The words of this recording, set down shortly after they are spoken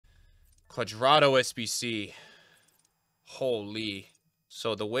Quadrado SBC. Holy.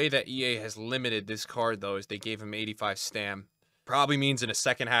 So the way that EA has limited this card, though, is they gave him 85 stam. Probably means in the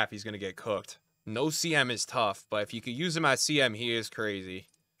second half he's going to get cooked. No CM is tough, but if you could use him at CM, he is crazy.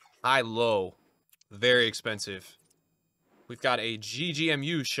 High-low. Very expensive. We've got a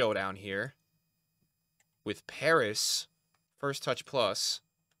GGMU showdown here. With Paris. First touch plus.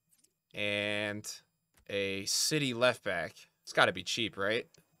 And a City left back. It's got to be cheap, right?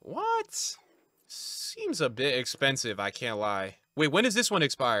 What? Seems a bit expensive, I can't lie. Wait, when does this one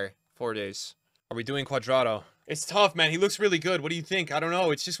expire? 4 days. Are we doing Quadrado? It's tough, man. He looks really good. What do you think? I don't know.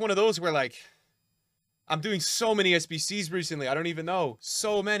 It's just one of those where, like, I'm doing so many SBCs recently. I don't even know.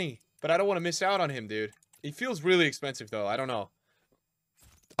 So many. But I don't want to miss out on him, dude. He feels really expensive, though. I don't know.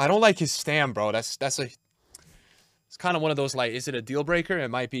 I don't like his stam, bro. It's kind of one of those, like, is it a deal breaker?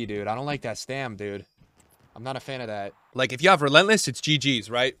 It might be, dude. I don't like that stam, dude. I'm not a fan of that. Like, if you have Relentless, it's GG's,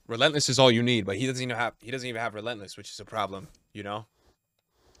 right? Relentless is all you need, but he doesn't even have Relentless, which is a problem, you know?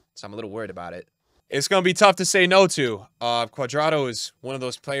 So I'm a little worried about it. It's going to be tough to say no to. Quadrado is one of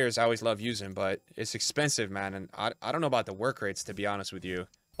those players I always love using, but it's expensive, man. And I don't know about the work rates, to be honest with you.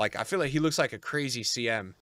 Like, I feel like he looks like a crazy CM.